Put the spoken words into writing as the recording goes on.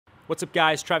What's up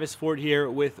guys, Travis Forde here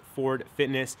with Forde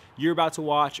Fitness. You're about to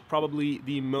watch probably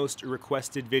the most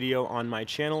requested video on my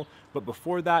channel, but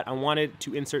before that I wanted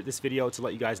to insert this video to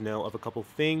let you guys know of a couple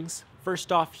things.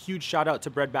 First off, huge shout out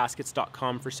to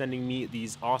breadbaskets.com for sending me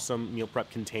these awesome meal prep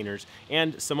containers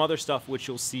and some other stuff which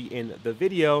you'll see in the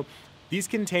video. These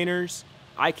containers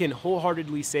I can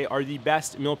wholeheartedly say are the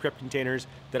best meal prep containers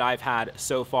that I've had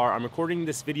so far. I'm recording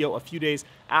this video a few days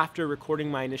after recording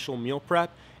my initial meal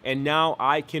prep, and now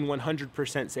I can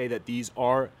 100% say that these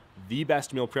are the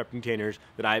best meal prep containers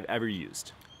that I've ever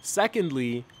used.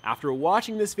 Secondly, after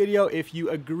watching this video, if you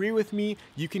agree with me,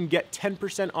 you can get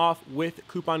 10% off with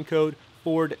coupon code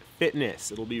Forde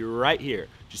Fitness. It'll be right here.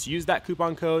 Just use that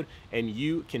coupon code and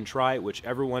you can try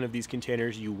whichever one of these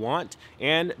containers you want.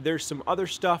 And there's some other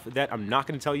stuff that I'm not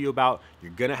going to tell you about.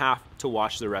 You're going to have to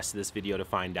watch the rest of this video to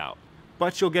find out.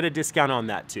 But you'll get a discount on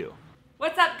that too.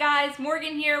 What's up guys?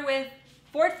 Morgan here with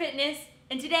Forde Fitness,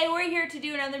 and today we're here to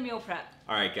do another meal prep.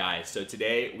 All right guys, so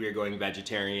today we are going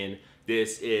vegetarian.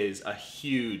 This is a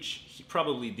huge,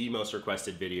 probably the most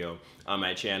requested video on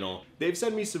my channel. They've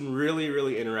sent me some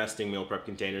really interesting meal prep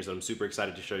containers that I'm super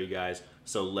excited to show you guys.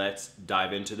 So let's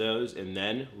dive into those and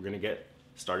then we're gonna get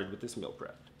started with this meal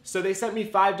prep. So they sent me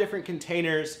 5 different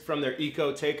containers from their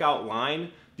Eco Takeout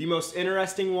line. The most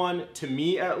interesting one, to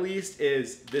me at least,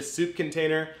 is this soup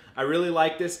container. I really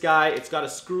like this guy. It's got a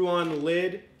screw-on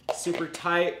lid, super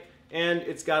tight, and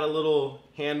it's got a little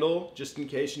handle just in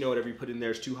case, you know, whatever you put in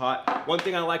there is too hot. One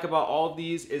thing I like about all of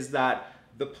these is that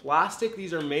the plastic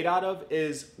these are made out of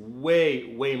is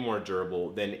way more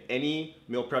durable than any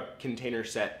meal prep container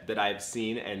set that I've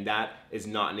seen, and that is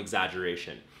not an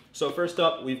exaggeration. So first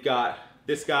up, we've got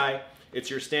this guy. It's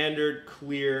your standard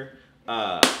clear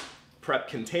prep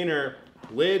container.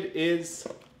 Lid is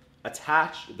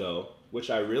attached though, which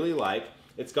I really like.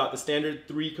 It's got the standard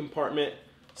 3-compartment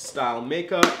style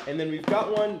makeup, and then we've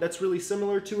got one that's really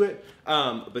similar to it,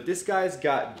 but this guy's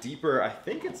got deeper. I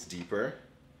think it's deeper.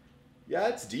 Yeah,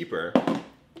 it's deeper.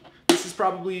 This is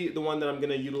probably the one that I'm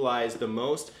gonna utilize the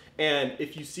most. And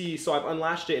if you see, so I've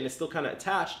unlatched it and it's still kind of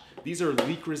attached. These are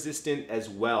leak resistant as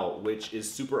well, which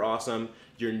is super awesome.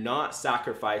 You're not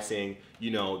sacrificing,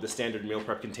 you know, the standard meal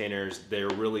prep containers. They're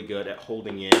really good at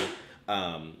holding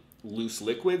in loose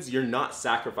liquids. You're not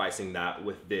sacrificing that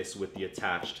with this, with the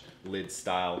attached lid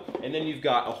style. And then you've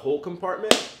got a whole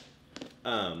compartment.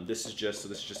 This is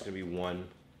just gonna be one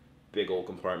big old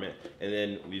compartment. And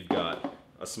then we've got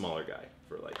a smaller guy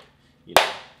for, like, you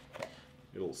know,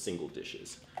 little single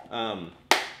dishes.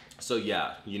 So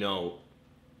yeah, you know,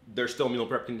 they're still meal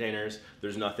prep containers.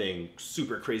 There's nothing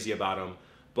super crazy about them,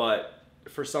 but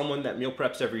for someone that meal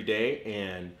preps every day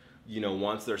and, you know,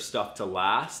 wants their stuff to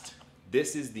last,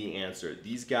 this is the answer.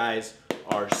 These guys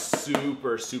are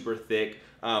super thick.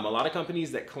 A lot of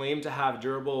companies that claim to have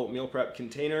durable meal prep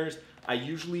containers, I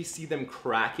usually see them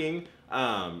cracking.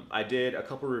 I did a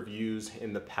couple reviews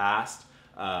in the past,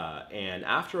 and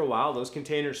after a while, those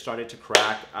containers started to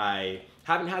crack. I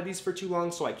haven't had these for too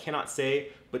long, so I cannot say,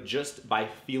 but just by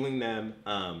feeling them,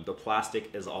 the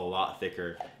plastic is a lot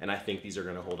thicker, and I think these are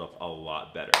gonna hold up a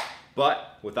lot better.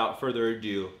 But without further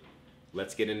ado,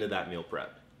 let's get into that meal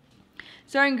prep.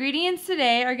 So our ingredients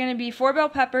today are going to be 4 bell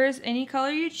peppers, any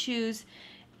color you choose,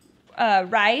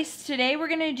 rice. Today we're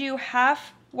going to do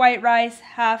half white rice,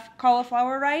 half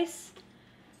cauliflower rice,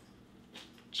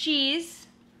 cheese,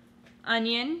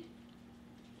 onion,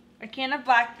 a can of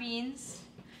black beans,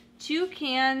 2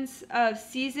 cans of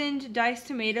seasoned diced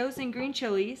tomatoes and green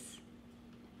chilies,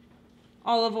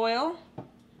 olive oil,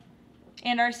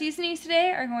 and our seasonings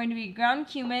today are going to be ground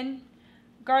cumin,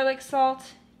 garlic salt,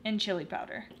 and chili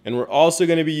powder. And we're also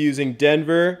going to be using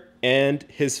Denver and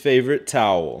his favorite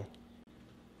towel.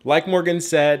 Like Morgan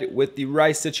said, with the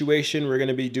rice situation, we're going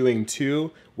to be doing 2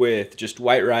 with just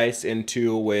white rice and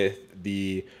 2 with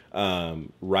the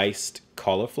riced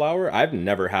cauliflower. I've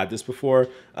never had this before,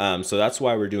 so that's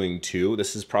why we're doing 2.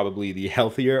 This is probably the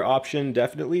healthier option,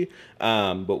 definitely,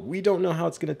 but we don't know how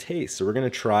it's going to taste, so we're going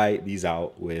to try these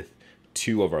out with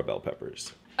 2 of our bell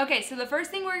peppers. Okay, so the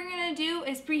first thing we're going to do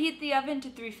is preheat the oven to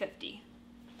 350.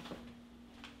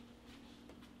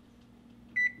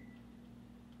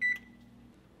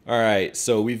 All right,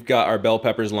 so we've got our bell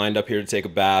peppers lined up here to take a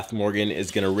bath. Morgan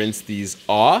is going to rinse these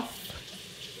off.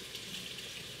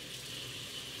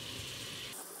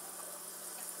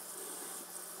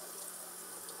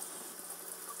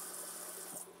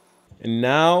 And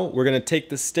now we're going to take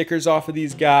the stickers off of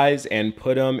these guys and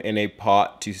put them in a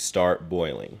pot to start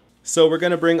boiling. So we're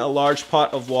going to bring a large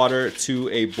pot of water to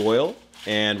a boil,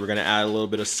 and we're going to add a little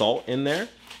bit of salt in there.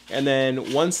 And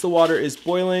then once the water is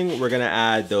boiling, we're going to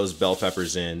add those bell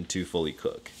peppers in to fully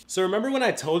cook. So remember when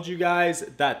I told you guys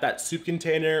that that soup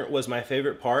container was my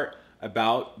favorite part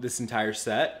about this entire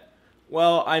set?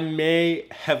 Well, I may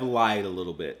have lied a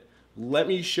little bit. Let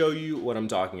me show you what I'm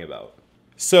talking about.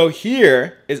 So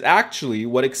here is actually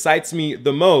what excites me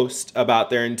the most about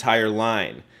their entire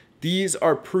line. These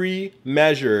are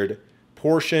pre-measured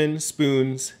portion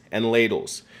spoons and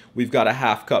ladles. We've got a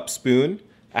 1/2 cup spoon,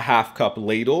 a 1/2 cup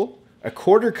ladle, a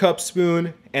 1/4 cup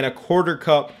spoon, and a 1/4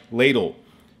 cup ladle.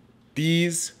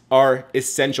 These are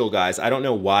essential, guys. I don't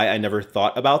know why I never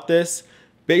thought about this.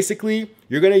 Basically,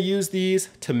 you're gonna use these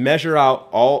to measure out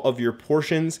all of your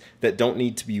portions that don't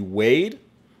need to be weighed.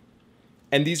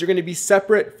 And these are gonna be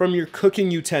separate from your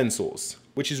cooking utensils,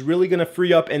 which is really gonna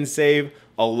free up and save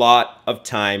a lot of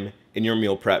time in your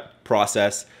meal prep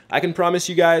process. I can promise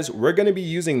you guys, we're gonna be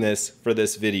using this for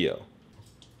this video.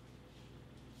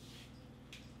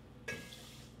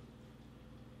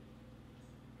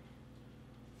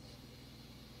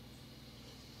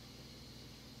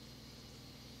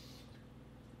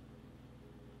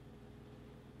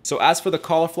 So as for the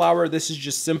cauliflower, this is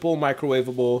just simple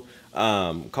microwavable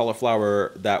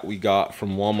cauliflower that we got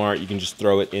from Walmart. You can just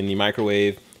throw it in the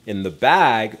microwave in the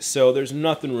bag, so there's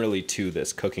nothing really to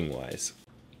this cooking wise.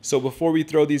 So before we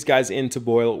throw these guys in to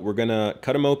boil, we're gonna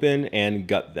cut them open and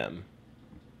gut them.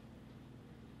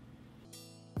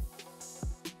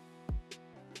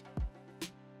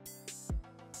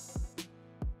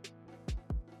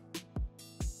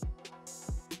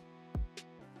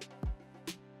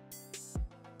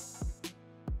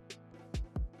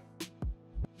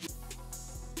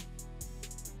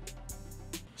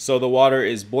 So the water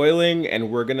is boiling and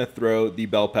we're gonna throw the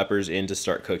bell peppers in to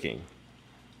start cooking.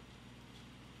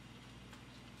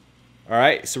 All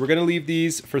right, so we're gonna leave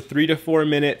these for 3 to 4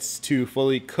 minutes to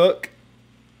fully cook.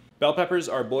 Bell peppers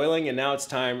are boiling and now it's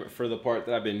time for the part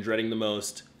that I've been dreading the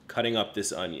most, cutting up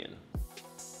this onion.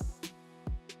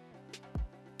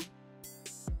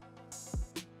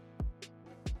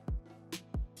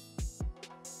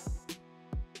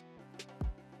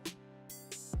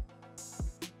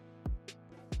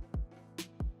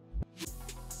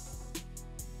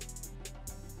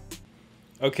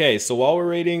 Okay, so while we're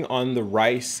waiting on the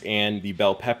rice and the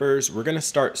bell peppers, we're gonna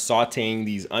start sauteing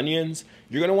these onions.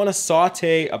 You're gonna wanna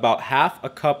saute about 1/2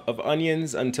 cup of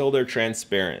onions until they're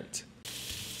transparent.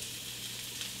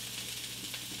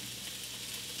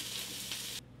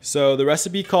 So the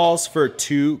recipe calls for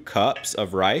 2 cups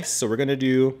of rice. So we're gonna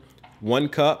do 1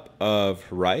 cup of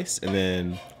rice and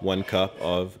then 1 cup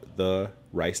of the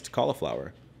riced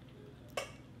cauliflower.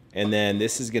 And then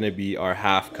this is gonna be our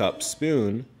 1/2 cup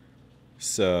spoon.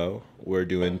 So we're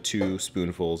doing 2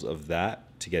 spoonfuls of that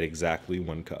to get exactly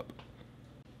 1 cup.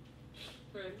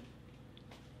 Right.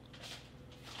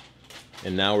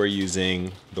 And now we're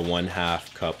using the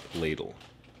 1/2 cup ladle.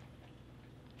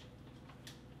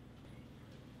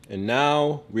 And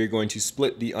now we're going to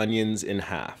split the onions in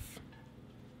half.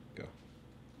 Go.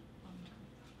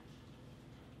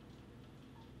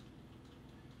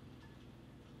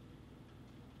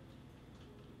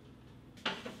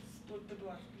 Split the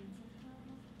black beans.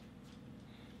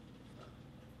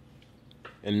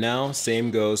 And now same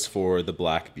goes for the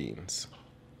black beans.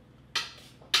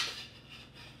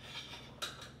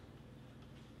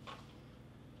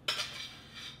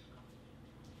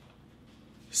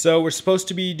 So we're supposed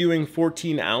to be doing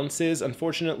 14 ounces.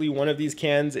 Unfortunately, one of these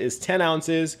cans is 10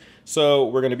 ounces. So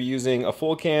we're gonna be using a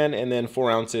full can and then 4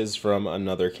 ounces from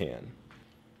another can.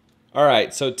 All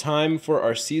right, so time for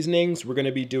our seasonings. We're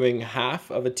gonna be doing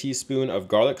 1/2 teaspoon of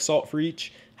garlic salt for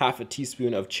each, 1/2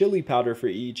 teaspoon of chili powder for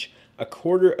each,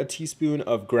 1/4 teaspoon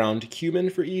of ground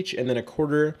cumin for each, and then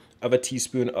 1/4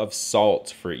 teaspoon of salt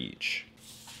for each.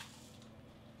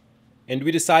 And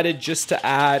we decided just to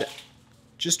add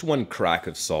just 1 crack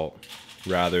of salt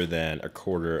rather than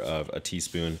 1/4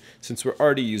 teaspoon, since we're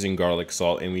already using garlic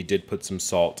salt and we did put some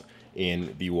salt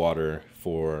in the water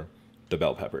for the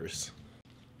bell peppers.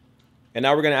 And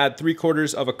now we're gonna add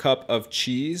 3/4 cup of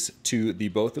cheese to the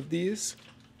both of these.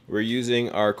 We're using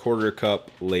our 1/4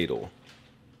 cup ladle.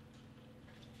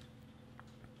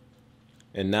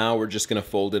 And now we're just gonna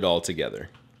fold it all together.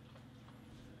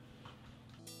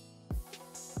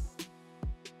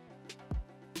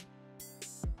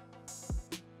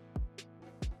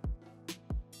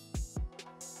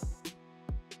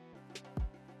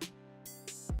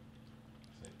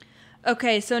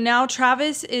 Okay, so now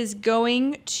Travis is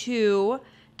going to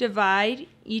divide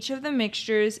each of the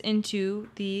mixtures into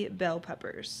the bell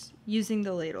peppers using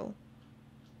the ladle.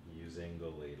 Using the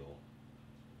ladle.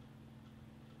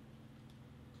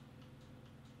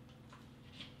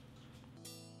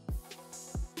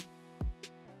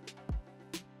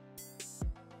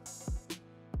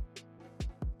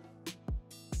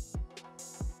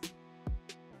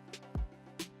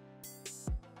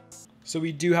 So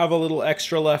we do have a little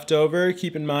extra left over.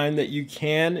 Keep in mind that you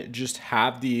can just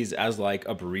have these as like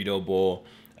a burrito bowl.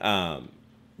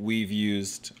 We've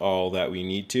used all that we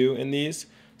need to in these.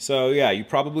 So yeah, you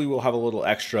probably will have a little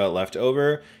extra left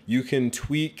over. You can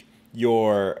tweak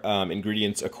your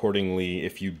ingredients accordingly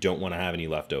if you don't want to have any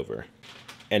left over.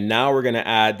 And now we're gonna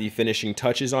add the finishing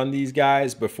touches on these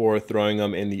guys before throwing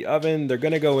them in the oven. They're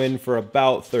gonna go in for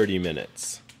about 30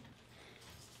 minutes.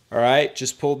 All right,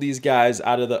 just pulled these guys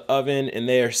out of the oven and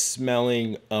they are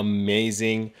smelling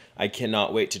amazing. I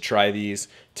cannot wait to try these.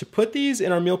 To put these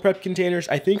in our meal prep containers,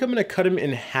 I think I'm gonna cut them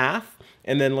in half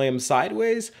and then lay them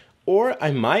sideways, or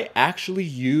I might actually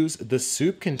use the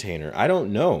soup container. I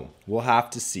don't know, we'll have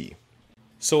to see.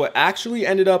 So it actually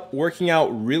ended up working out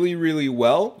really, really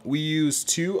well. We used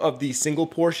 2 of the single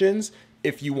portions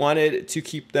if you wanted to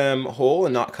keep them whole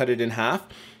and not cut it in half.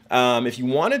 If you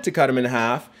wanted to cut them in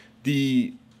half,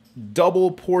 the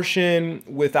double portion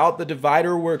without the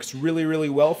divider works really, really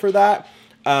well for that.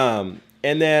 And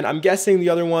then I'm guessing the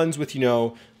other ones with, you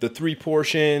know, the 3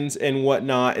 portions and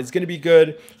whatnot, it's gonna be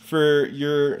good for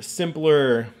your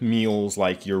simpler meals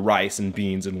like your rice and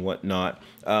beans and whatnot,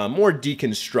 more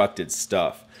deconstructed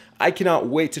stuff. I cannot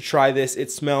wait to try this.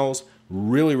 It smells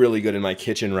really, really good in my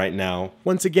kitchen right now.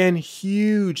 Once again,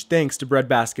 huge thanks to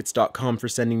breadbaskets.com for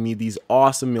sending me these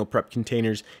awesome meal prep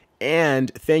containers.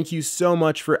 And thank you so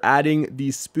much for adding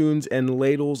these spoons and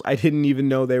ladles. I didn't even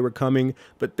know they were coming,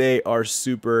 but they are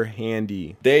super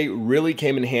handy. They really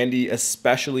came in handy,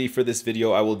 especially for this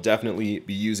video. I will definitely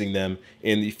be using them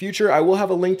in the future. I will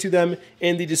have a link to them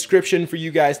in the description for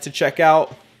you guys to check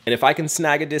out. And if I can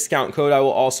snag a discount code, I will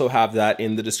also have that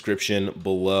in the description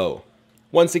below.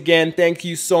 Once again, thank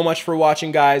you so much for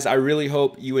watching, guys. I really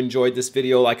hope you enjoyed this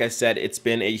video. Like I said, it's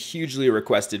been a hugely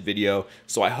requested video,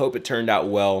 so I hope it turned out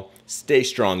well. Stay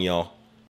strong, y'all.